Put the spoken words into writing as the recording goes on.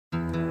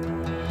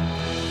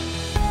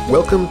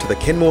Welcome to the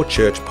Kenmore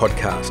Church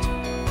podcast.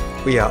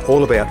 We are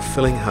all about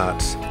filling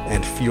hearts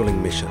and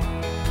fueling mission.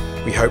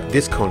 We hope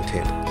this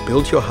content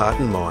builds your heart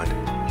and mind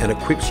and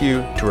equips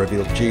you to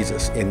reveal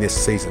Jesus in this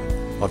season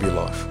of your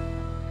life.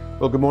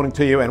 Well, good morning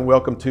to you and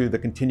welcome to the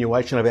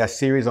continuation of our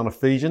series on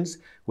Ephesians.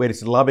 We're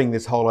just loving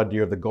this whole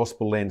idea of the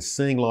gospel lens,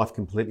 seeing life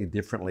completely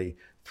differently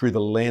through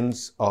the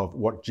lens of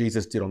what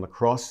Jesus did on the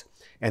cross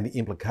and the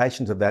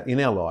implications of that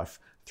in our life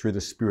through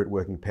the Spirit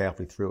working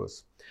powerfully through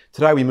us.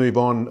 Today we move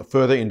on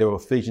further into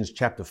Ephesians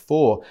chapter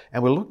 4,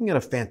 and we're looking at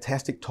a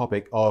fantastic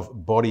topic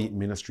of body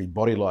ministry,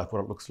 body life,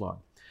 what it looks like.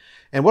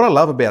 And what I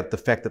love about the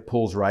fact that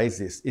Paul's raised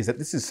this is that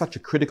this is such a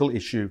critical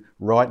issue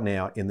right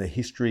now in the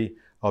history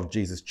of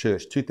Jesus'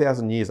 church,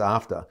 2,000 years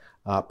after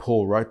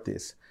Paul wrote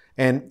this.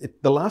 And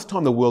the last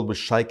time the world was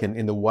shaken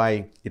in the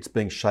way it's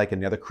being shaken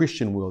now, the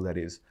Christian world that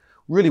is,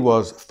 really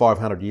was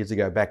 500 years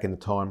ago, back in the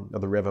time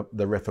of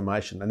the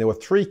Reformation. And there were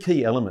three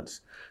key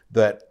elements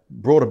that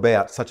brought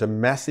about such a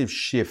massive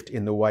shift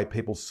in the way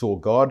people saw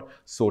God,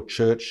 saw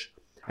church,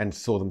 and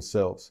saw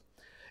themselves.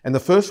 And the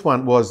first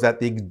one was that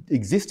the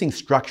existing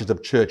structures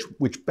of church,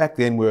 which back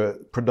then were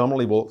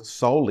predominantly, well,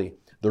 solely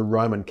the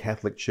Roman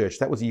Catholic Church,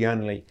 that was the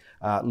only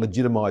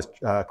legitimized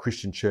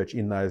Christian church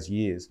in those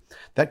years,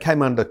 that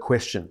came under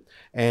question.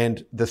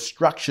 And the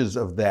structures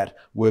of that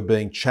were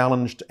being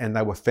challenged and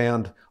they were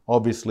found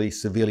obviously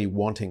severely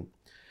wanting.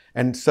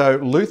 And so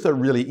Luther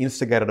really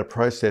instigated a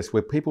process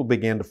where people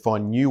began to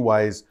find new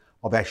ways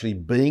of actually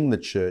being the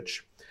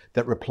church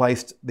that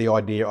replaced the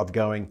idea of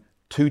going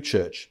to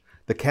church.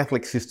 The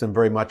Catholic system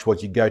very much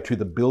was you go to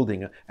the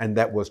building and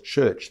that was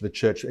church. The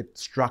church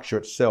structure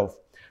itself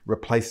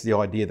replaced the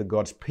idea that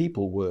God's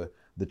people were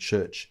the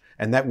church.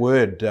 And that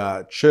word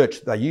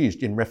church they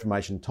used in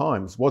Reformation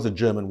times was a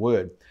German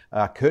word,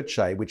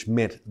 Kirche, which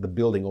meant the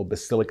building or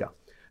basilica.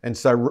 And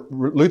so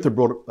Luther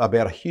brought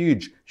about a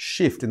huge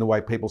shift in the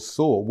way people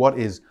saw what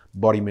is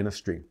body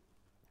ministry.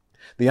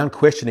 The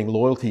unquestioning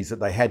loyalties that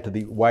they had to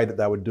the way that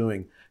they were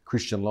doing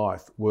Christian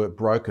life were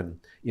broken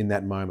in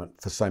that moment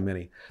for so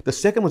many. The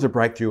second was a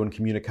breakthrough in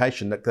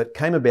communication that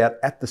came about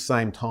at the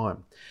same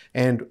time.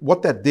 And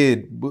what that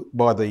did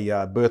by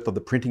the birth of the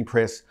printing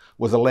press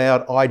was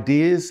allowed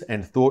ideas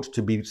and thoughts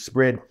to be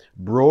spread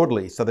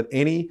broadly so that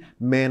any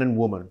man and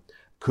woman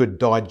could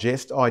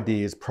digest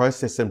ideas,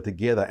 process them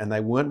together, and they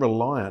weren't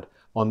reliant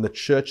on the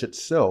church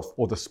itself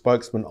or the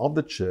spokesman of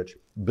the church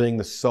being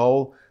the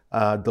sole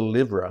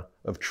deliverer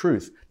of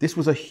truth. This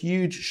was a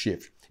huge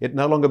shift. It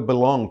no longer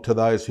belonged to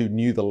those who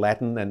knew the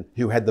Latin and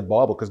who had the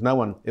Bible, because no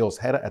one else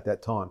had it at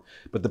that time.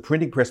 But the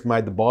printing press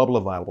made the Bible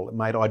available. It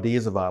made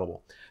ideas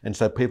available. And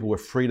so people were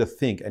free to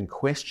think and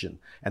question,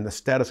 and the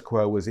status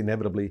quo was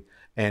inevitably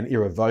and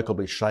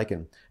irrevocably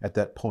shaken at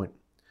that point.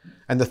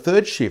 And the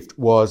third shift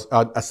was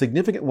a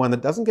significant one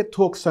that doesn't get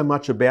talked so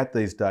much about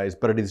these days,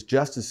 but it is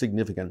just as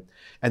significant.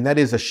 And that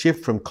is a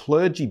shift from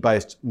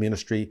clergy-based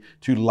ministry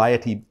to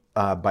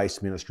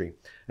laity-based ministry.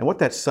 And what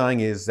that's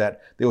saying is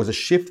that there was a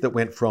shift that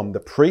went from the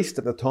priest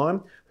at the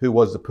time, who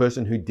was the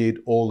person who did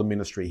all the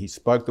ministry. He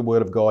spoke the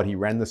word of God, he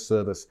ran the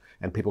service,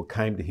 and people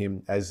came to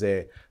him as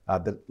their,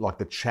 like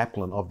the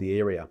chaplain of the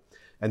area.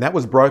 And that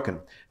was broken.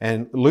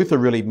 And Luther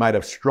really made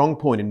a strong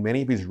point in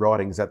many of his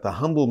writings that the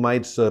humble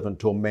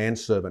maidservant or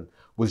manservant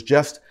was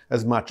just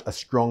as much a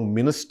strong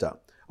minister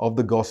of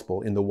the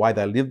gospel in the way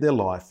they lived their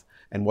life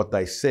and what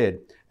they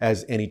said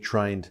as any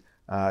trained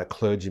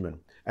clergyman.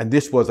 And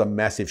this was a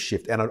massive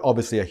shift and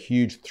obviously a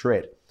huge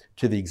threat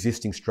to the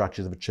existing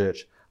structures of a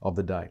church of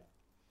the day.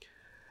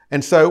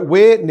 And so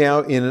we're now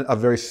in a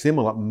very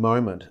similar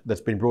moment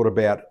that's been brought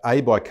about,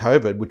 by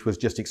COVID, which was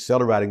just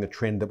accelerating the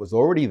trend that was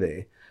already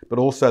there, but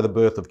also the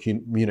birth of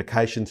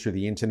communication through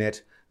the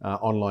internet,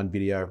 online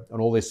video,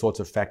 and all these sorts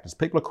of factors.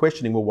 People are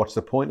questioning, well, what's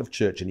the point of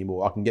church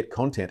anymore? I can get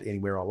content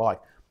anywhere I like.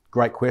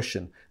 Great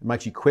question. It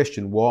makes you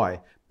question why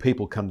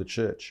people come to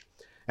church.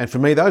 And for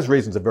me, those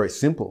reasons are very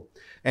simple.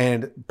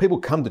 And people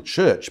come to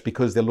church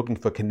because they're looking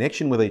for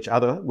connection with each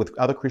other, with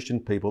other Christian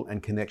people,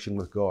 and connection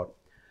with God.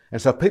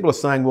 And so if people are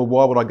saying, well,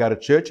 why would I go to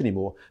church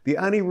anymore? The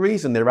only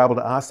reason they're able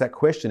to ask that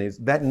question is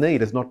that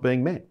need is not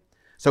being met.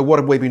 So what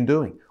have we been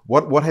doing?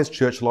 What has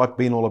church life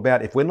been all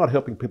about? If we're not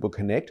helping people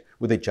connect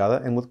with each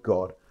other and with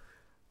God,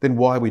 then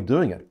why are we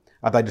doing it?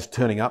 Are they just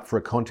turning up for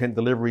a content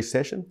delivery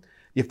session?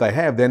 If they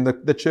have, then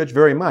the church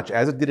very much,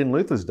 as it did in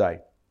Luther's day,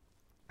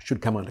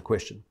 should come under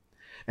question.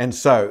 And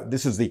so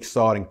this is the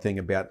exciting thing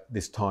about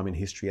this time in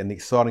history and the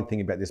exciting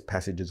thing about this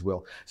passage as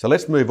well. So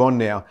let's move on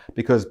now,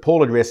 because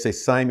Paul addressed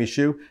this same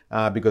issue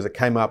because it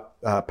came up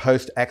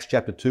post Acts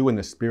chapter 2 when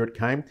the Spirit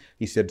came.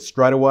 He said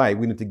straight away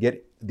we need to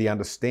get the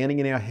understanding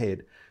in our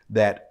head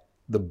that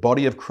the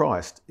body of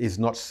Christ is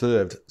not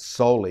served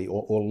solely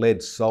or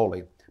led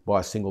solely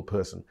by a single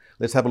person.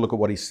 Let's have a look at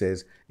what he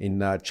says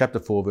in chapter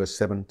 4 verse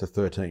 7 to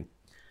 13.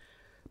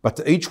 But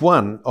to each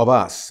one of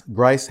us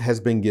grace has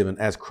been given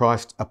as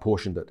Christ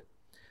apportioned it.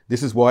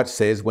 This is why it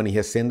says, when he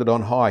ascended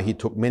on high, he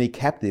took many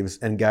captives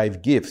and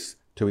gave gifts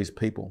to his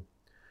people.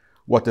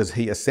 What does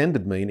he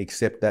ascended mean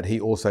except that he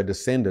also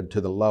descended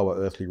to the lower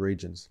earthly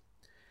regions?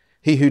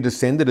 He who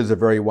descended is the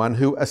very one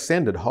who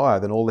ascended higher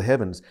than all the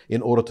heavens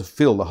in order to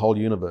fill the whole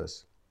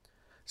universe.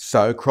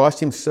 So Christ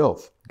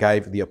himself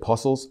gave the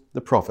apostles,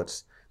 the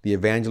prophets, the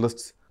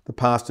evangelists, the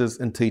pastors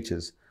and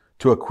teachers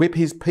to equip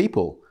his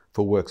people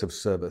for works of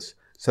service,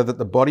 so that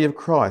the body of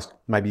Christ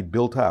may be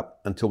built up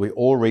until we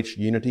all reach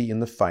unity in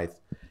the faith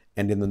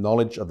and in the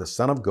knowledge of the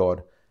Son of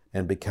God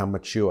and become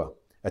mature,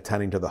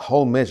 attaining to the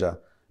whole measure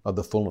of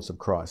the fullness of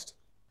Christ.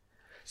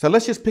 So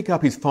let's just pick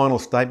up his final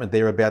statement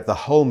there about the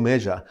whole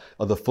measure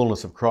of the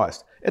fullness of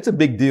Christ. It's a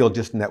big deal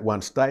just in that one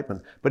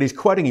statement, but he's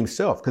quoting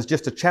himself because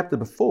just a chapter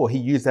before he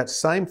used that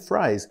same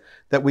phrase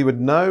that we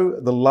would know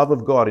the love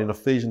of God in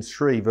Ephesians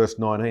 3 verse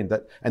 19,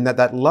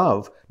 that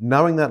love,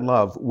 knowing that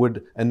love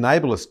would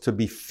enable us to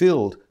be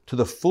filled to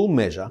the full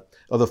measure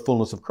of the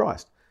fullness of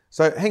Christ.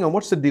 So hang on,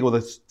 what's the deal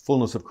with the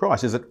fullness of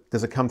Christ?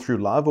 Does it come through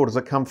love or does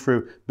it come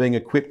through being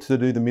equipped to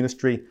do the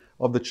ministry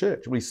of the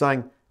church? Well, he's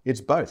saying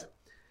it's both.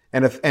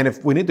 And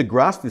if we need to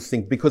grasp this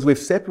thing, because we've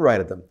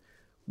separated them,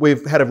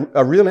 we've had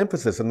a real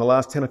emphasis in the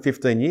last 10 or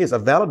 15 years, a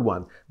valid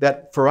one,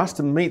 that for us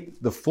to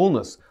meet the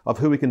fullness of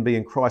who we can be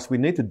in Christ, we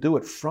need to do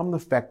it from the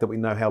fact that we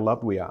know how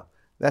loved we are.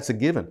 That's a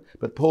given.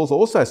 But Paul's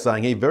also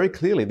saying here very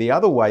clearly, the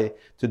other way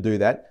to do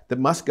that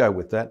must go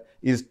with that,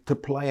 is to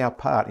play our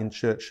part in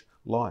church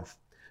life,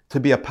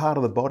 to be a part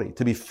of the body,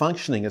 to be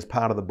functioning as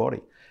part of the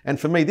body. And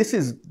for me, this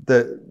is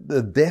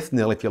the death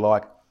knell, if you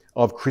like,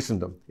 of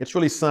Christendom. It's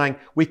really saying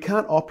we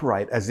can't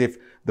operate as if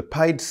the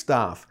paid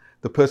staff,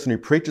 the person who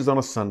preaches on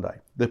a Sunday,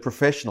 the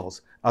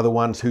professionals are the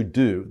ones who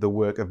do the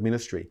work of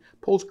ministry.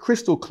 Paul's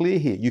crystal clear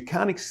here. You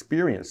can't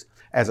experience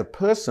as a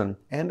person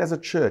and as a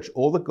church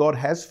all that God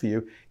has for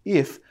you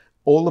if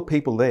all the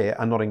people there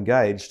are not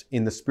engaged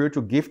in the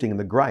spiritual gifting and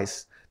the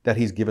grace that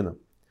he's given them.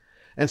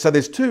 And so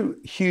there's two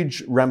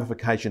huge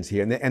ramifications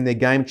here, and they're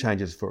game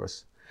changers for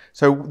us.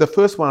 So the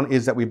first one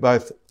is that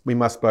we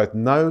must both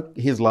know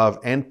his love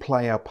and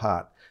play our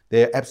part.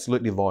 They're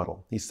absolutely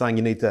vital. He's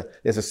saying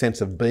there's a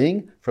sense of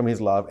being from his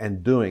love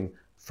and doing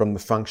from the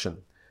function.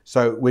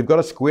 So we've got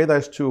to square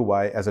those two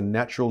away as a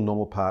natural,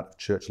 normal part of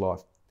church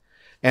life.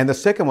 And the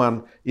second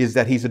one is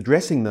that he's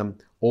addressing them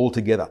all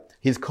together.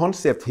 His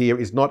concept here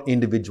is not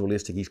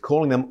individualistic. He's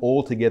calling them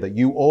all together.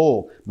 You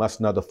all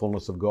must know the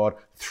fullness of God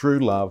through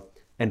love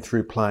and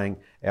through playing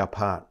our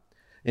part.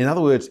 In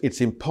other words,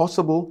 it's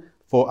impossible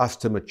for us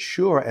to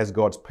mature as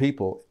God's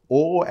people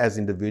or as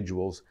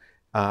individuals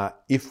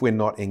if we're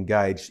not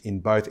engaged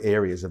in both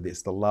areas of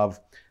this, the love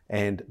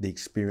and the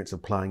experience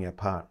of playing our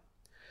part.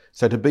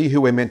 So to be who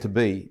we're meant to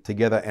be,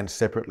 together and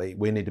separately,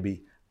 we need to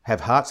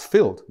have hearts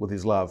filled with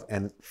his love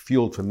and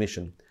fueled for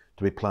mission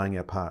to be playing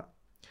our part.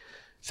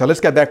 So let's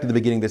go back to the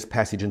beginning of this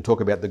passage and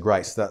talk about the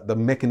grace. The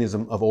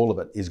mechanism of all of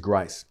it is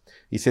grace.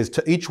 He says,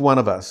 to each one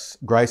of us,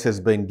 grace has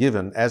been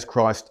given as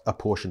Christ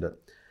apportioned it.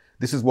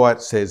 This is why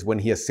it says, when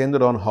he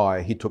ascended on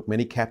high, he took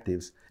many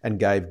captives and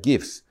gave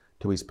gifts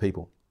to his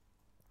people.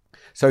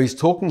 So he's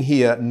talking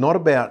here not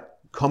about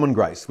common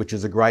grace, which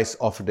is a grace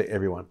offered to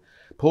everyone.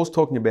 Paul's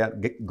talking about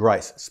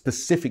grace,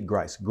 specific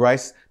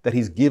grace that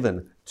he's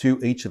given to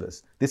each of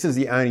us. This is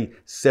the only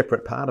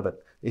separate part of it.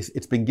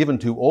 It's been given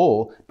to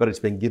all, but it's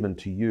been given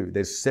to you.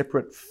 There's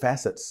separate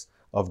facets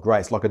of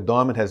grace. Like a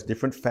diamond has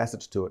different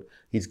facets to it.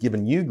 He's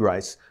given you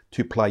grace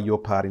to play your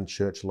part in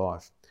church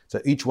life.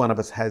 So each one of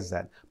us has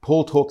that.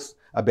 Paul talks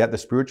about the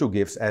spiritual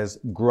gifts as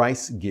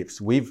grace gifts.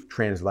 We've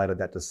translated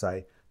that to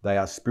say they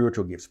are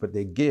spiritual gifts, but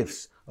they're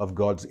gifts of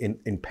God's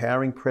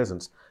empowering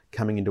presence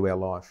coming into our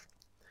life.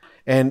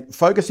 And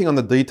focusing on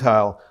the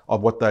detail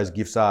of what those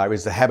gifts are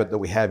is the habit that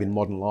we have in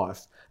modern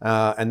life,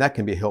 and that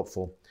can be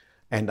helpful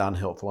and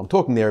unhelpful. I'm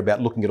talking there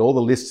about looking at all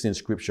the lists in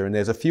Scripture, and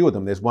there's a few of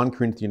them. There's 1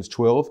 Corinthians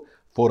 12,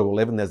 4 to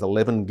 11, there's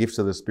 11 gifts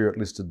of the Spirit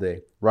listed there.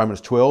 Romans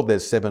 12,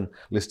 there's 7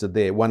 listed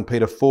there. 1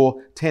 Peter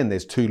 4, 10,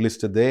 there's 2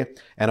 listed there.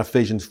 And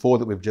Ephesians 4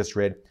 that we've just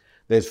read,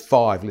 there's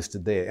 5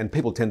 listed there. And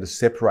people tend to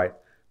separate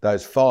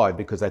those 5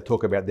 because they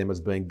talk about them as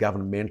being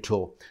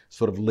governmental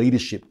sort of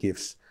leadership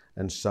gifts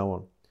and so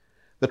on.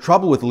 The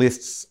trouble with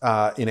lists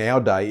in our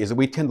day is that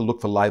we tend to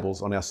look for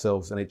labels on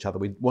ourselves and each other.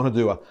 We want to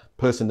do a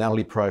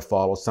personality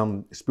profile or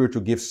some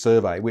spiritual gifts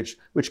survey, which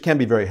can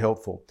be very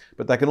helpful,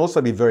 but they can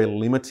also be very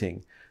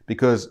limiting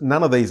because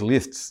none of these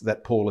lists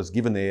that Paul has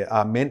given there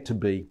are meant to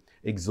be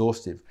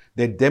exhaustive.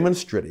 They're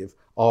demonstrative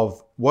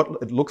of what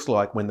it looks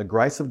like when the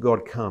grace of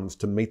God comes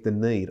to meet the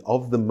need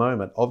of the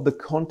moment, of the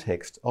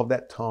context of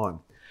that time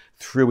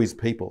through his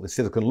people. It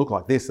says it can look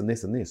like this and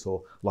this and this,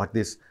 or like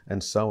this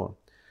and so on.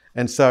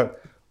 And so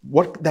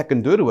what that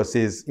can do to us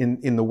is,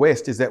 in the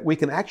West, is that we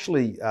can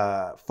actually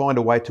find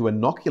a way to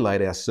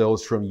inoculate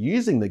ourselves from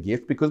using the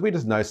gift because we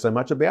just know so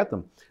much about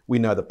them. We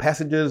know the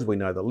passages, we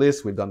know the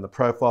list, we've done the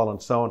profile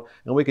and so on,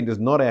 and we can just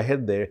nod our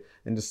head there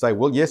and just say,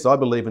 well, yes, I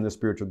believe in the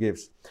spiritual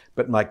gifts,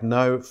 but make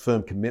no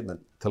firm commitment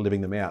to living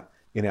them out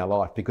in our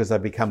life because they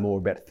become more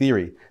about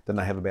theory than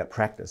they have about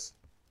practice.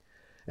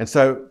 And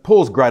so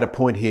Paul's greater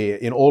point here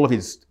in all of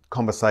his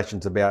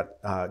conversations about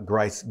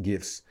grace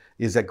gifts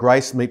is that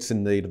grace meets the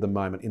need of the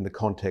moment in the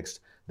context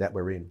that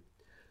we're in.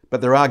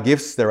 But there are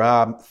gifts, there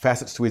are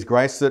facets to his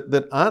grace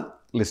that aren't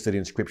listed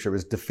in Scripture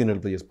as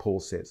definitively as Paul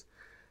says.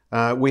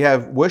 We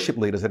have worship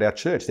leaders at our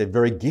church. They're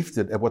very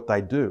gifted at what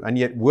they do, and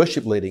yet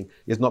worship leading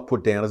is not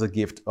put down as a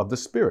gift of the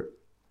Spirit.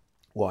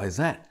 Why is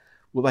that?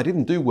 Well, they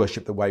didn't do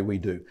worship the way we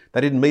do.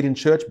 They didn't meet in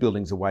church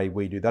buildings the way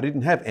we do. They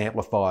didn't have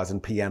amplifiers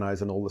and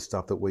pianos and all the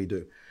stuff that we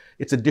do.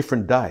 It's a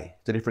different day.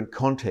 It's a different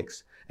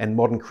context. And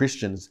modern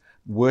Christians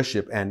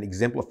worship and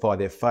exemplify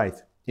their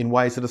faith in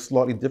ways that are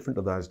slightly different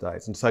to those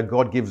days. And so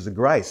God gives the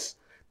grace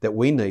that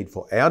we need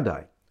for our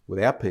day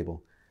with our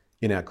people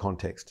in our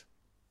context.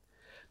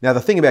 Now, the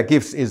thing about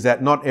gifts is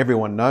that not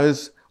everyone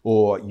knows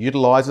or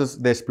utilises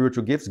their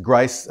spiritual gifts.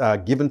 Grace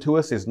given to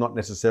us is not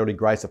necessarily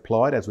grace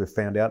applied, as we've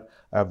found out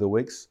over the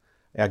weeks.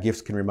 Our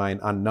gifts can remain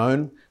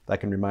unknown, they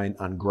can remain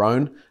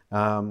ungrown,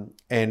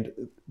 and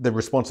the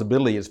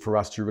responsibility is for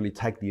us to really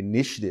take the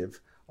initiative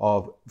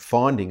of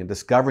finding and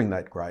discovering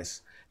that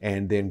grace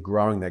and then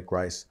growing that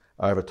grace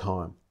over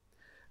time.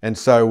 And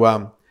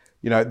so,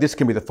 this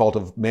can be the fault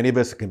of many of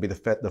us. It can be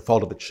the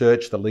fault of the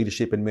church, the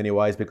leadership in many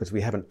ways, because we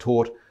haven't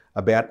taught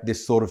about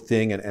this sort of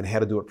thing and how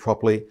to do it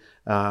properly.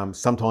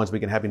 Sometimes we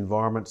can have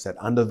environments that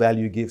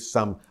undervalue gifts,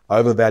 some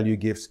overvalue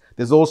gifts.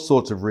 There's all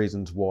sorts of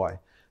reasons why.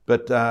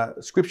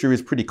 But Scripture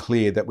is pretty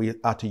clear that we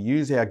are to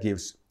use our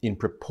gifts in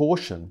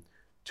proportion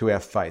to our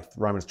faith.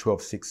 Romans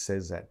 12:6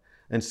 says that.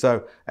 And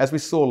so, as we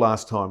saw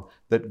last time,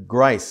 that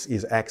grace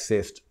is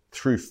accessed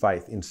through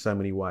faith in so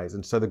many ways.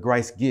 And so the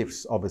grace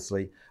gifts,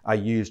 obviously, are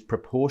used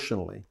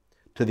proportionally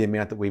to the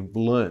amount that we've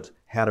learnt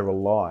how to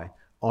rely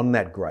on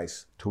that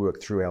grace to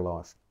work through our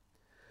life.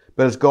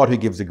 But it's God who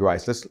gives the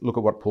grace. Let's look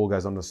at what Paul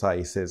goes on to say.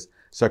 He says,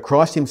 "So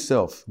Christ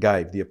himself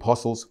gave the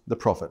apostles, the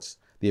prophets,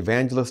 the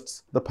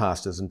evangelists, the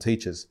pastors and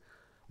teachers.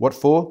 What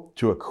for?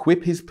 To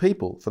equip his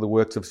people for the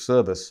works of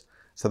service,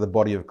 so the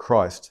body of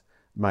Christ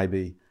may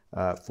be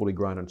fully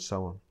grown," and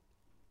so on.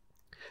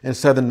 And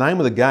so the name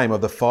of the game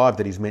of the five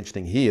that he's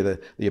mentioning here,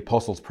 the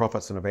apostles,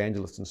 prophets and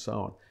evangelists and so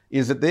on,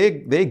 is that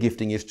their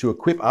gifting is to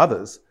equip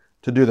others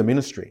to do the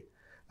ministry.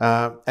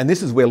 And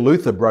this is where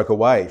Luther broke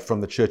away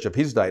from the church of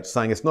his day,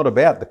 saying it's not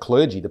about the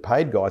clergy, the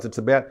paid guys, it's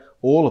about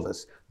all of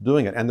us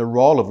doing it. And the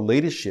role of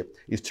leadership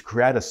is to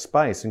create a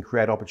space and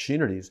create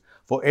opportunities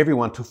for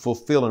everyone to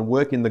fulfill and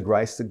work in the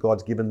grace that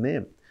God's given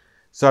them.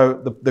 So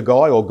the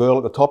guy or girl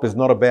at the top is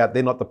not about,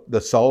 they're not the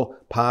sole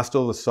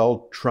pastor, the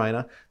sole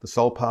trainer, the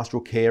sole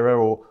pastoral carer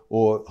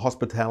or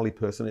hospitality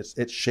person.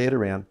 It's shared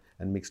around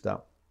and mixed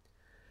up.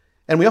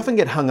 And we often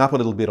get hung up a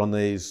little bit on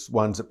these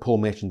ones that Paul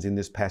mentions in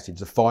this passage,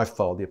 the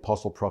fivefold, the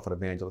apostle, prophet,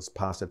 evangelist,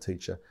 pastor,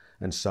 teacher,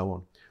 and so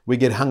on. We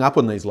get hung up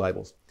on these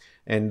labels.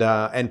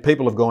 And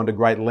people have gone to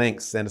great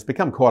lengths, and it's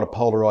become quite a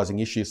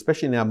polarising issue,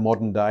 especially in our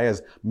modern day,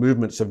 as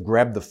movements have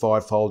grabbed the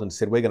fivefold and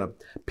said, we're going to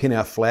pin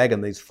our flag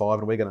on these five,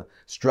 and we're going to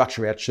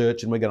structure our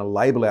church, and we're going to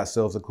label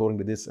ourselves according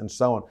to this, and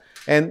so on.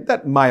 And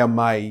that may or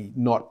may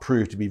not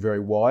prove to be very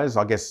wise.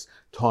 I guess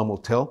time will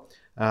tell.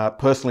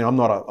 Personally, I'm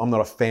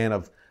not a fan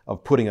of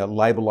putting a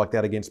label like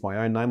that against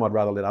my own name. I'd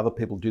rather let other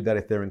people do that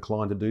if they're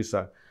inclined to do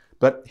so.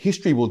 But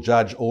history will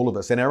judge all of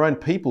us, and our own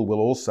people will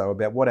also,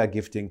 about what our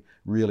gifting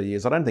really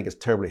is. I don't think it's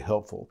terribly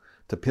helpful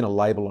to pin a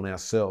label on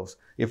ourselves.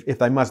 If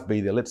they must be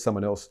there, let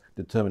someone else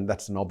determine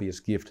that's an obvious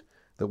gift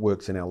that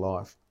works in our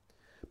life.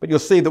 But you'll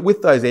see that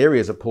with those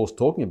areas that Paul's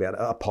talking about,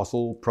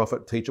 apostle,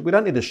 prophet, teacher, we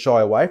don't need to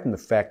shy away from the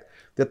fact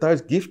that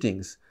those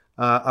giftings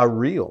are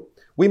real.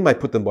 We may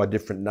put them by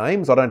different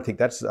names. I don't think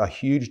that's a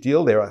huge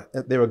deal. There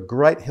are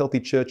great healthy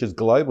churches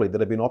globally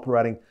that have been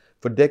operating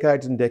for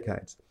decades and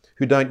decades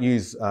who don't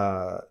use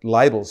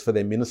labels for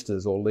their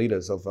ministers or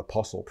leaders of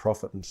apostle,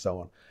 prophet and so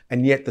on.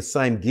 And yet the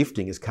same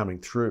gifting is coming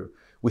through.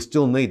 We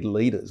still need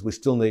leaders. We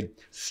still need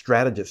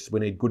strategists. We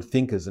need good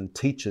thinkers and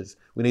teachers.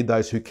 We need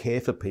those who care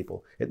for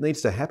people. It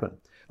needs to happen.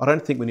 I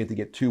don't think we need to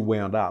get too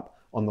wound up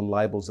on the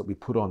labels that we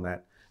put on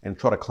that and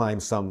try to claim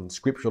some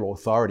scriptural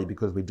authority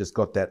because we've just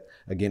got that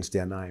against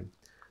our name.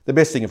 The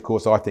best thing, of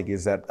course, I think,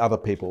 is that other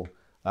people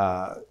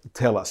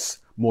tell us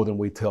more than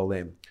we tell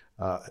them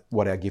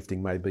what our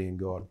gifting may be in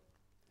God.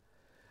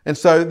 And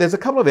so there's a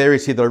couple of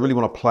areas here that I really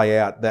want to play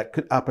out that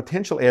are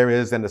potential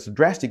areas, and it's a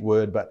drastic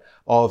word, but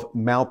of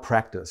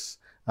malpractice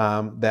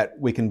that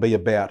we can be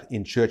about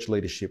in church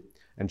leadership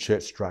and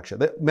church structure.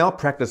 That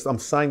malpractice, I'm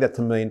saying that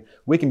to mean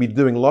we can be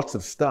doing lots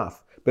of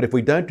stuff, but if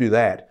we don't do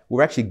that,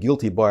 we're actually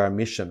guilty by our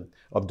mission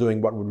of doing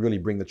what would really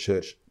bring the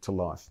church to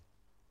life.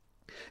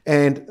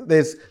 And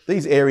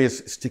these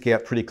areas stick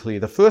out pretty clear.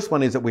 The first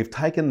one is that we've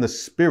taken the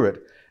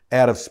Spirit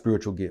out of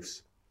spiritual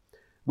gifts.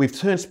 We've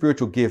turned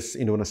spiritual gifts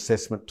into an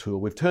assessment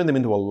tool. We've turned them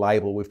into a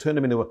label. We've turned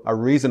them into a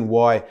reason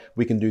why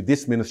we can do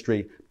this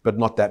ministry, but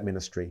not that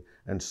ministry,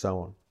 and so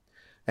on.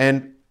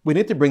 And we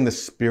need to bring the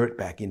Spirit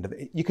back into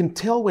it. You can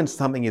tell when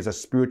something is a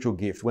spiritual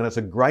gift, when it's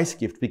a grace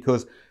gift,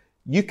 because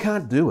you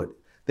can't do it.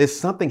 There's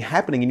something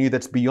happening in you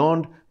that's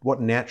beyond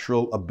what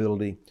natural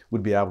ability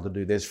would be able to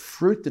do. There's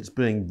fruit that's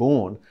being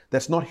born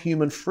that's not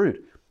human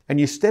fruit. And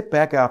you step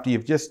back after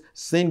you've just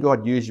seen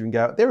God use you and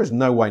go, there is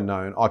no way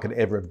known I could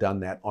ever have done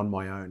that on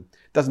my own.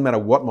 It doesn't matter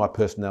what my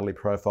personality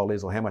profile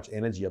is or how much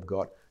energy I've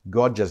got.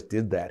 God just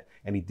did that,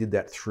 and he did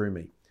that through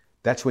me.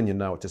 That's when you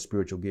know it's a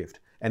spiritual gift.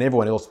 and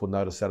everyone else will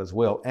notice that as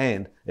well.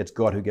 And it's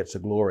God who gets the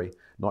glory,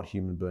 not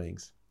human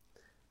beings.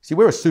 See,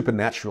 we're a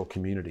supernatural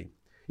community.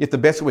 If the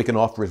best that we can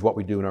offer is what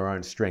we do in our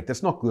own strength,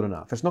 that's not good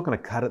enough. It's not going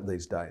to cut it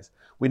these days.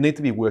 We need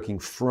to be working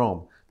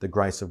from the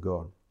grace of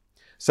God.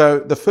 So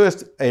the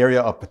first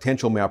area of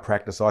potential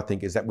malpractice, I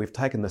think, is that we've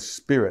taken the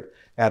spirit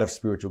out of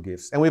spiritual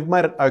gifts and we've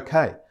made it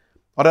okay.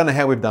 I don't know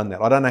how we've done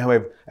that. I don't know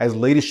how as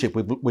leadership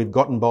we've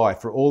gotten by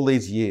for all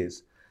these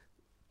years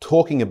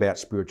talking about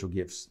spiritual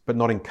gifts, but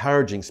not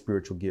encouraging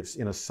spiritual gifts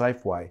in a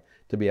safe way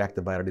to be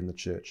activated in the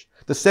church.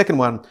 The second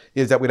one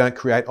is that we don't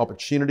create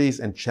opportunities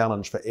and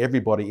challenge for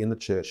everybody in the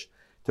church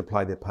to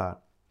play their part.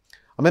 I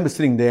remember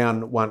sitting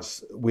down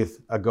once with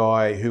a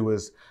guy who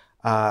was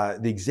the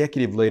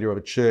executive leader of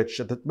a church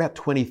at about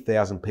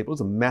 20,000 people. It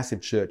was a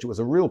massive church. It was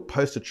a real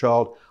poster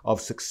child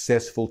of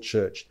successful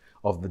church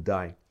of the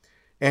day.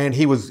 And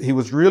he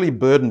was really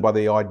burdened by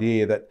the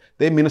idea that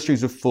their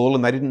ministries were full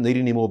and they didn't need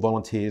any more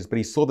volunteers, but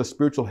he saw the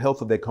spiritual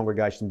health of their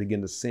congregation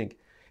begin to sink.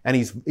 And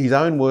his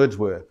own words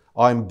were,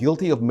 "I am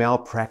guilty of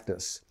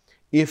malpractice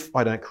if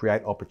I don't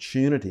create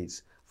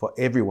opportunities for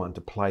everyone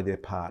to play their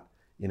part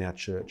in our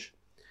church."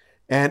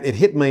 And it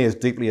hit me as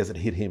deeply as it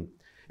hit him.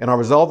 And I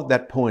resolved at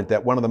that point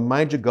that one of the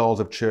major goals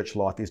of church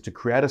life is to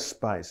create a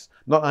space,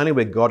 not only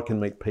where God can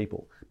meet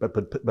people,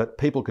 but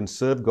people can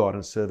serve God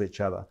and serve each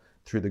other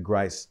through the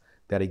grace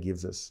that he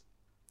gives us.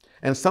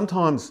 And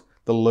sometimes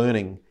the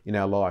learning in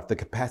our life, the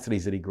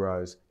capacities that he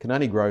grows, can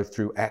only grow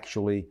through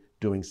actually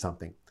doing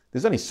something.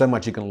 There's only so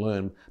much you can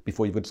learn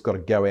before you've just got to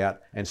go out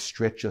and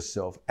stretch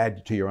yourself,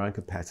 add to your own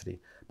capacity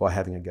by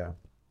having a go.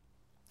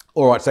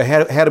 All right, so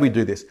how do we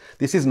do this?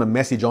 This isn't a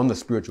message on the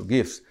spiritual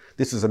gifts.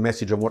 This is a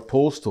message on what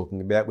Paul's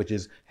talking about, which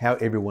is how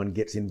everyone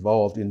gets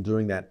involved in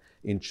doing that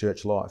in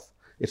church life.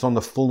 It's on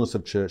the fullness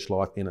of church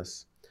life in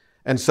us.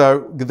 And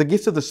so the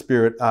gifts of the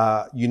Spirit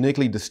are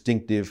uniquely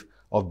distinctive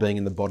of being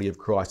in the body of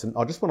Christ. And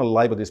I just want to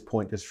labour this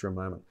point just for a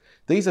moment.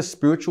 These are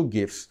spiritual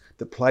gifts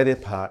that play their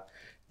part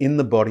in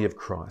the body of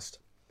Christ.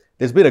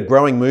 There's been a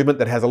growing movement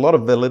that has a lot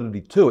of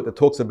validity to it that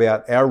talks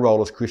about our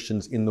role as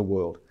Christians in the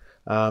world,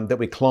 that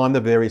we climb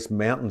the various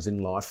mountains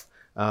in life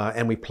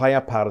and we play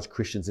our part as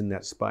Christians in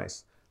that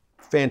space.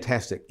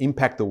 Fantastic,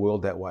 impact the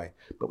world that way.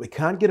 But we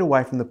can't get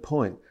away from the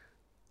point,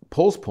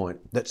 Paul's point,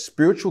 that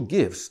spiritual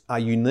gifts are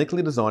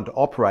uniquely designed to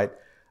operate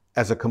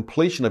as a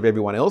completion of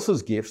everyone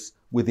else's gifts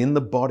within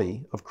the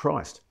body of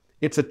Christ.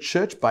 It's a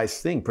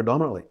church-based thing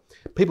predominantly.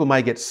 People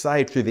may get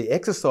saved through the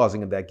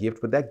exercising of that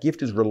gift, but that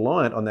gift is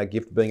reliant on that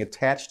gift being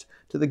attached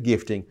to the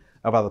gifting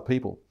of other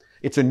people.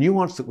 It's a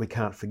nuance that we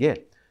can't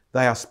forget.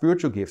 They are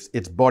spiritual gifts.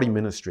 It's body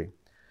ministry.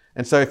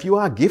 And so if you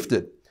are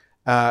gifted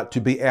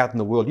to be out in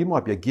the world, you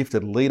might be a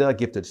gifted leader,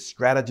 gifted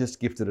strategist,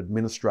 gifted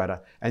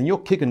administrator, and you're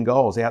kicking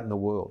goals out in the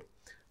world.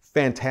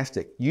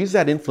 Fantastic. Use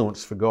that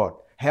influence for God.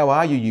 How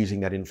are you using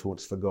that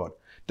influence for God?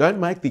 Don't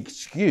make the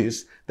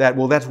excuse that,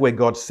 well, that's where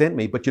God sent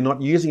me, but you're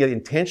not using it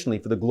intentionally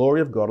for the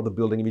glory of God or the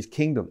building of his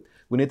kingdom.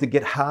 We need to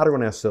get harder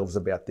on ourselves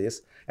about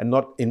this and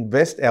not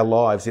invest our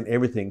lives in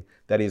everything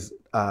that is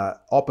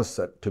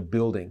opposite to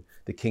building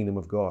the kingdom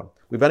of God.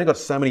 We've only got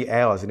so many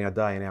hours in our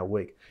day and our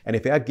week. And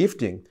if our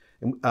gifting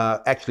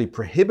actually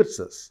prohibits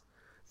us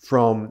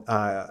from,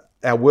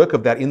 our work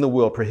of that in the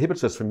world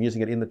prohibits us from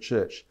using it in the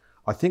church,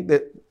 I think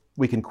that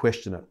we can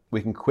question it.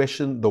 We can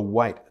question the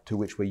weight to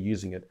which we're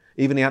using it,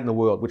 even out in the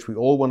world, which we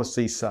all want to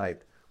see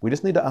saved. We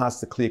just need to ask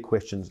the clear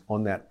questions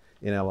on that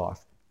in our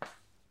life.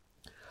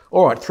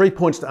 All right, 3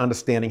 points to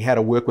understanding how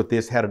to work with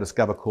this, how to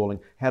discover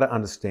calling, how to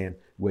understand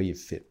where you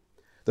fit.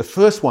 The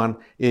first one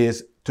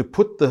is to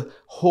put the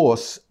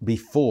horse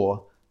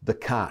before the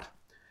cart.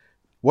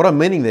 What I'm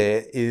meaning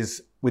there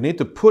is we need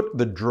to put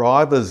the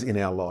drivers in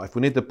our life.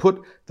 We need to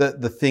put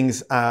the things,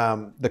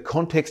 the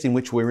context in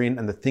which we're in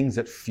and the things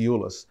that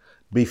fuel us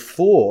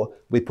before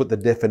we put the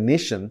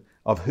definition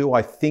of who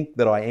I think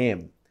that I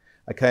am.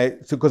 Okay,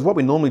 so because what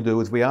we normally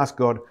do is we ask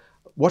God,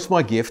 what's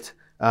my gift?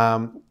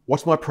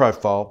 What's my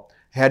profile?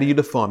 How do you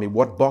define me?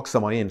 What box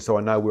am I in so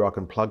I know where I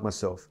can plug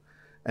myself?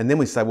 And then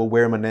we say, well,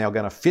 where am I now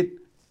going to fit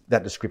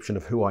that description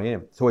of who I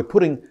am? So we're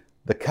putting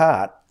the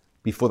cart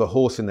before the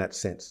horse in that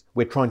sense.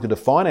 We're trying to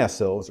define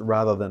ourselves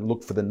rather than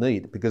look for the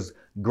need, because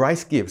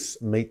grace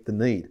gifts meet the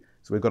need.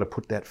 So we've got to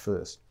put that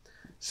first.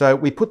 So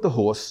we put the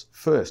horse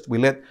first. We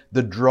let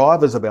the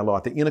drivers of our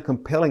life, the inner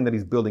compelling that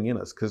is building in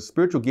us, because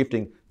spiritual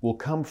gifting will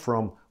come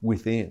from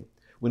within.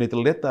 We need to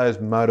let those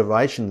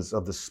motivations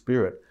of the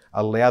Spirit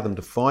allow them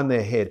to find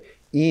their head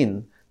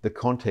in the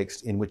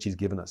context in which he's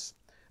given us.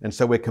 And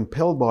so we're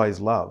compelled by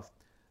his love,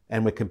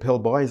 and we're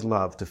compelled by his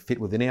love to fit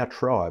within our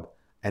tribe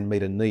and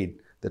meet a need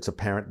that's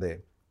apparent there.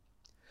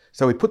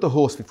 So we put the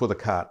horse before the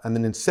cart, and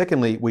then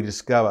secondly, we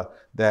discover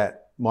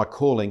that my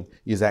calling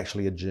is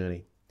actually a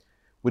journey.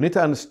 We need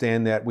to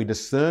understand that we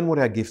discern what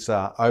our gifts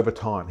are over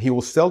time. He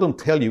will seldom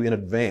tell you in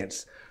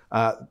advance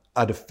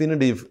a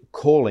definitive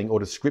calling or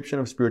description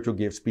of spiritual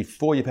gifts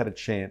before you've had a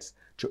chance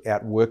to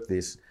outwork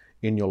this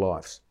in your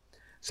lives.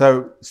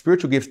 So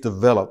spiritual gifts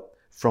develop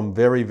from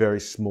very, very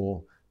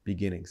small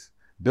beginnings.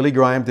 Billy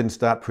Graham didn't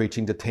start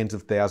preaching to tens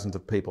of thousands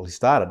of people. He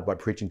started by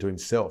preaching to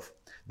himself.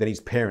 then his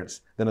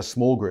parents, then a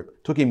small group.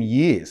 It took him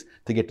years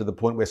to get to the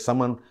point where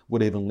someone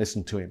would even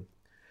listen to him.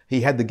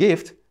 He had the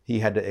gift, he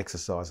had to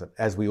exercise it,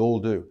 as we all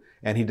do.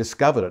 And he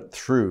discovered it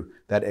through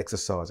that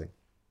exercising.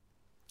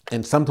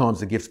 And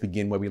sometimes the gifts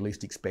begin where we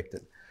least expect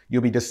it.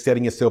 You'll be just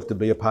setting yourself to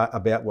be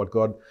about what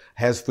God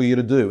has for you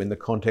to do in the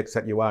context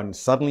that you are. And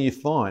suddenly you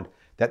find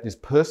that this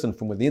person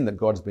from within that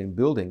God's been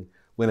building,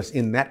 when it's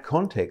in that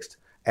context,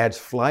 adds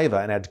flavour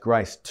and adds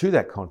grace to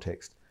that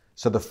context.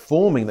 So the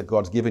forming that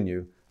God's given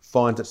you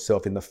finds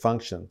itself in the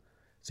function.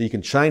 So you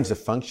can change the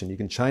function, you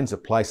can change the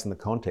place and the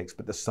context,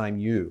 but the same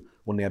you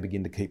will now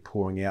begin to keep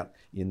pouring out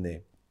in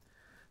there.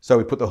 So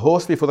we put the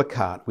horse before the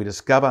cart. We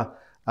discover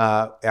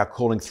our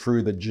calling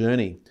through the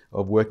journey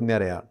of working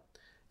that out.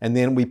 And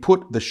then we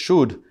put the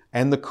should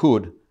and the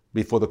could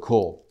before the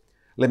call.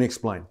 Let me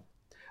explain.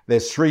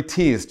 There's 3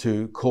 tiers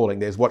to calling.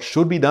 There's what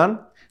should be done.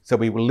 So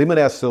we will limit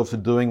ourselves to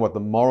doing what the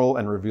moral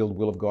and revealed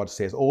will of God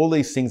says. All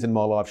these things in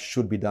my life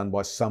should be done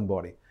by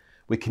somebody.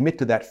 We commit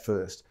to that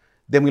first.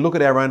 Then we look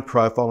at our own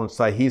profile and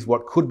say, here's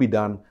what could be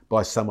done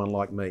by someone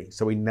like me.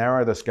 So we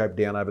narrow the scope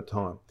down over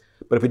time.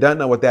 But if we don't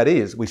know what that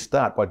is, we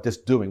start by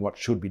just doing what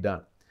should be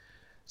done.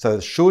 So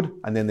there's should,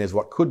 and then there's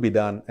what could be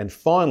done. And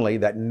finally,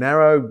 that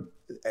narrow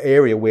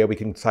area where we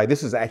can say,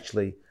 this is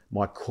actually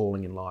my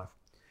calling in life.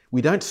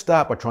 We don't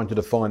start by trying to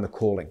define the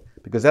calling,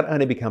 because that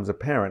only becomes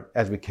apparent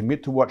as we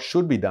commit to what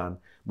should be done.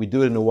 We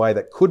do it in a way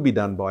that could be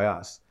done by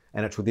us.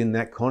 And it's within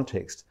that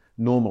context,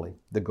 normally,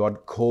 that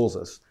God calls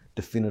us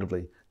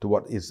definitively to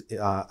what is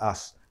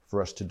us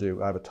for us to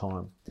do over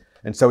time.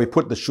 And so we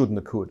put the should and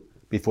the could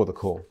before the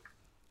call.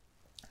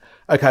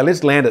 Okay,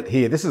 let's land it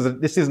here. This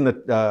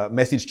isn't a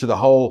message to the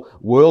whole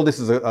world. This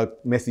is a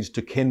message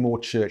to Kenmore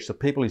Church, the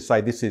people who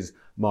say this is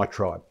my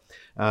tribe.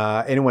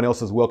 Anyone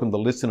else is welcome to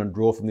listen and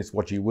draw from this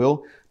what you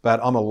will, but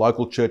I'm a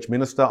local church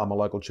minister, I'm a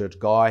local church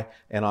guy,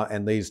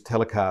 and these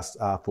telecasts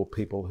are for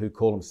people who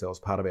call themselves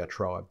part of our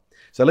tribe.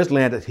 So let's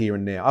land it here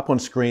and now. Up on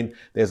screen,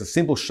 there's a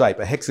simple shape,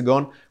 a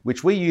hexagon,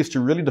 which we use to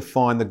really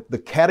define the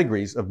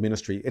categories of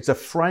ministry. It's a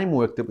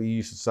framework that we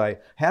use to say,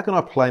 how can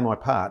I play my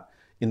part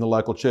in the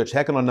local church?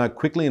 How can I know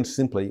quickly and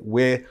simply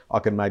where I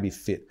can maybe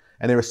fit?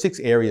 And there are 6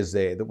 areas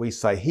there that we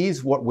say,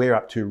 here's what we're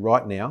up to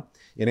right now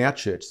in our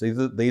church.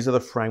 These are the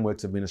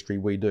frameworks of ministry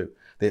we do.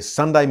 There's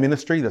Sunday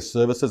ministry, the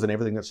services and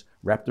everything that's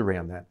wrapped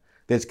around that.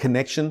 There's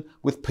connection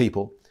with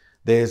people.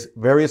 There's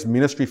various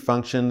ministry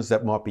functions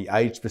that might be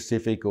age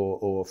specific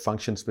or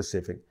function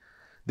specific.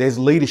 There's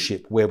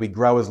leadership, where we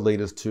grow as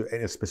leaders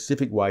in a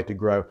specific way to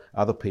grow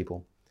other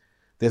people.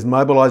 There's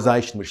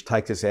mobilization, which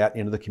takes us out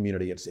into the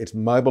community. It's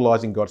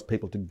mobilizing God's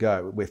people to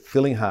go. We're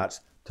filling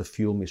hearts to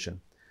fuel mission.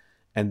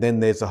 And then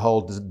there's the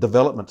whole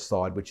development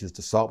side, which is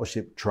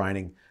discipleship,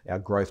 training, our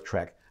growth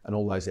track, and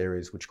all those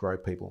areas which grow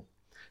people.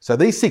 So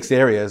these 6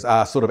 areas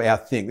are sort of our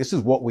thing. This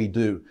is what we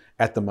do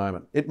at the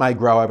moment. It may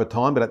grow over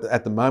time, but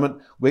at the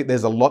moment,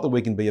 there's a lot that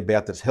we can be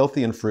about that's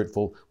healthy and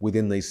fruitful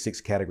within these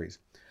 6 categories.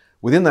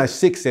 Within those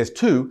 6, there's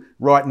 2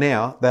 right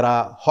now that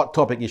are hot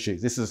topic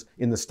issues. This is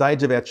in the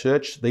stage of our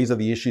church. These are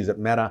the issues that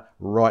matter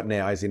right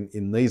now, as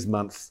in these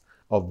months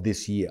of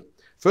this year.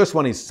 First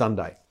one is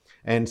Sunday.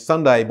 And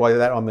Sunday, by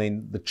that I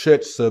mean the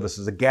church service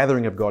is a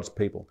gathering of God's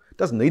people. It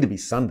doesn't need to be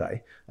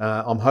Sunday.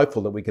 I'm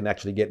hopeful that we can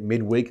actually get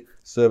midweek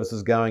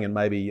services going and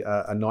maybe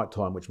a night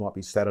time, which might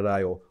be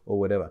Saturday or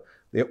whatever.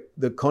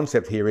 The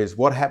concept here is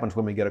what happens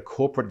when we get a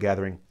corporate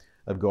gathering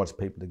of God's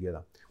people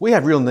together. We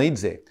have real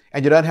needs there,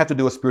 and you don't have to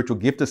do a spiritual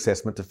gift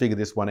assessment to figure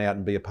this one out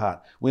and be a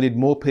part. We need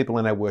more people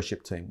in our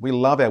worship team. We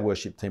love our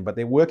worship team, but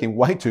they're working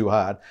way too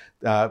hard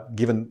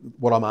given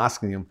what I'm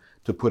asking them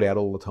to put out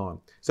all the time.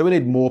 So we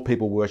need more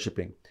people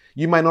worshiping.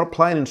 You may not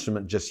play an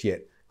instrument just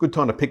yet. Good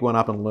time to pick one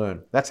up and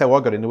learn. That's how I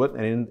got into it,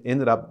 and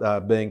ended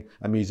up being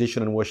a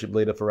musician and worship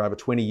leader for over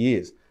 20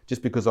 years,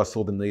 just because I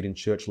saw the need in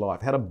church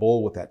life. Had a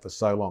ball with that for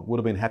so long. Would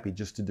have been happy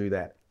just to do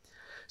that.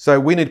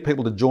 So we need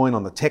people to join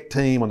on the tech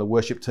team, on the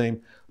worship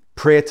team,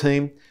 prayer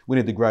team. We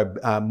need to grow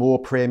more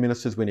prayer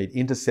ministers. We need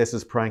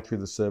intercessors praying through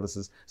the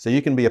services. So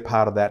you can be a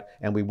part of that,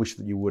 and we wish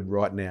that you would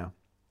right now.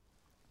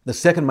 The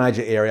second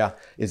major area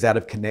is that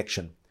of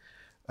connection.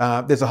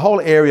 There's a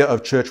whole area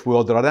of church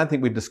world that I don't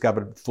think we've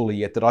discovered fully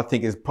yet, that I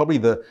think is probably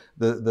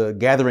the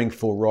gathering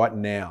for right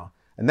now.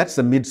 And that's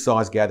the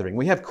mid-sized gathering.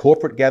 We have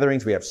corporate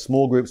gatherings, we have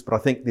small groups, but I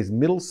think this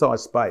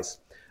middle-sized space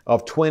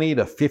of 20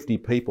 to 50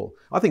 people,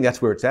 I think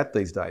that's where it's at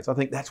these days. I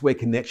think that's where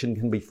connection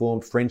can be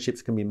formed,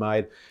 friendships can be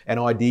made, and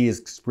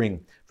ideas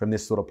spring from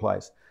this sort of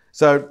place.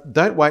 So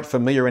don't wait for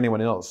me or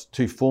anyone else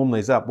to form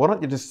these up. Why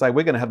don't you just say,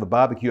 we're going to have a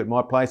barbecue at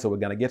my place, or we're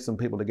going to get some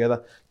people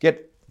together,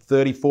 get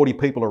 30, 40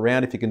 people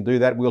around. If you can do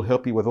that, we'll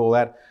help you with all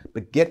that.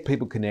 But get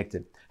people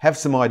connected. Have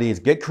some ideas.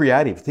 Get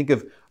creative. Think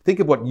of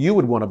what you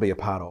would want to be a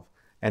part of,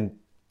 and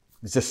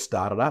just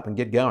start it up and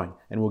get going,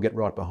 and we'll get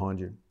right behind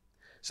you.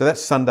 So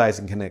that's Sundays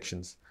and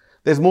connections.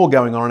 There's more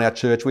going on in our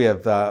church. We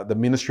have the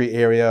ministry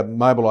area,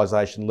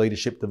 mobilization,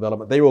 leadership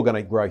development. They're all going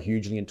to grow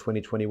hugely in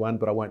 2021,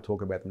 but I won't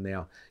talk about them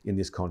now in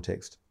this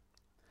context.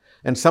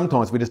 And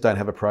sometimes we just don't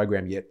have a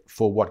program yet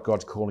for what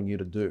God's calling you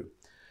to do.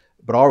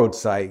 But I would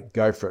say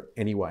go for it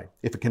anyway.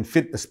 If it can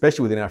fit,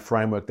 especially within our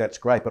framework, that's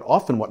great. But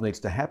often what needs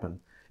to happen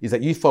is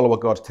that you follow what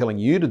God's telling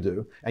you to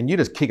do and you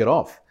just kick it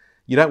off.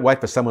 You don't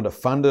wait for someone to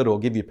fund it or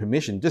give you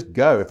permission. Just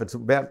go. If it's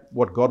about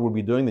what God would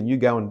be doing, then you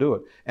go and do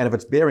it. And if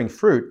it's bearing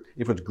fruit,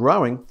 if it's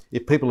growing,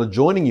 if people are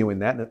joining you in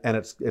that and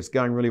it's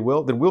going really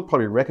well, then we'll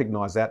probably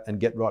recognize that and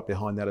get right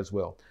behind that as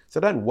well. So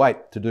don't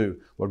wait to do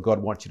what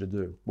God wants you to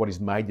do, what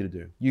He's made you to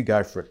do. You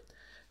go for it.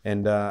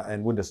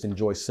 And we'll just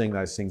enjoy seeing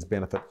those things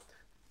benefit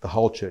the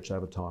whole church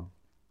over time.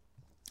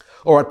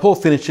 All right, Paul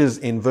finishes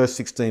in verse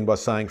 16 by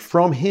saying,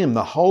 "From Him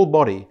the whole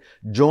body,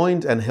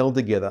 joined and held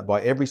together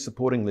by every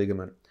supporting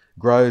ligament,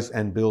 grows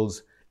and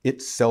builds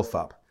itself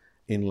up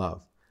in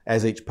love,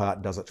 as each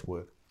part does its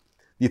work."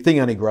 The thing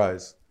only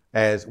grows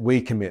as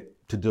we commit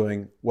to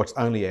doing what's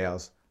only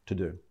ours to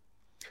do.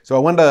 So I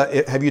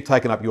wonder, have you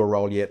taken up your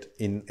role yet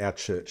in our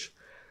church?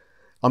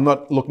 I'm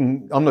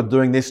not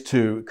doing this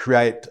to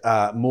create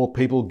more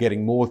people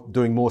doing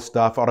more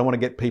stuff. I don't want to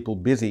get people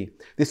busy.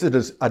 This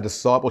is a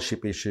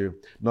discipleship issue,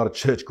 not a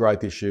church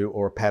growth issue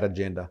or a pat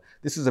agenda.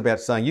 This is about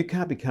saying you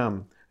can't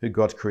become who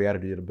God's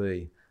created you to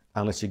be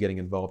unless you're getting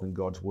involved in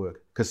God's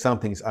work, because some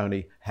things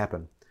only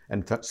happen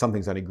and some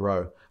things only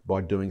grow by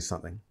doing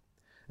something.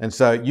 And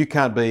so you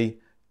can't be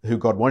who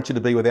God wants you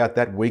to be without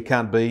that. We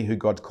can't be who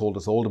God's called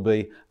us all to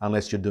be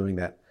unless you're doing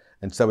that.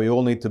 And so we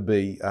all need to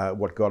be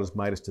what God has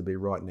made us to be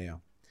right now.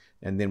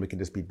 And then we can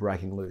just be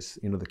breaking loose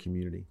into the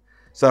community.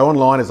 So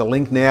online is a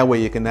link now where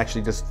you can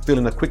actually just fill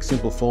in a quick,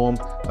 simple form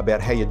about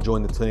how you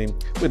join the team.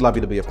 We'd love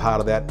you to be a part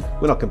of that.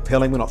 We're not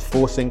compelling, we're not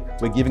forcing,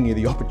 we're giving you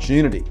the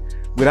opportunity.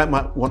 We don't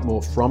want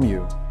more from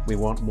you, we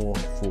want more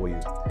for you.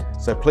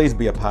 So please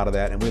be a part of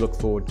that, and we look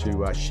forward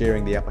to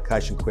sharing the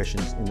application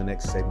questions in the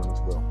next segment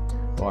as well.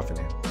 Bye for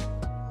now.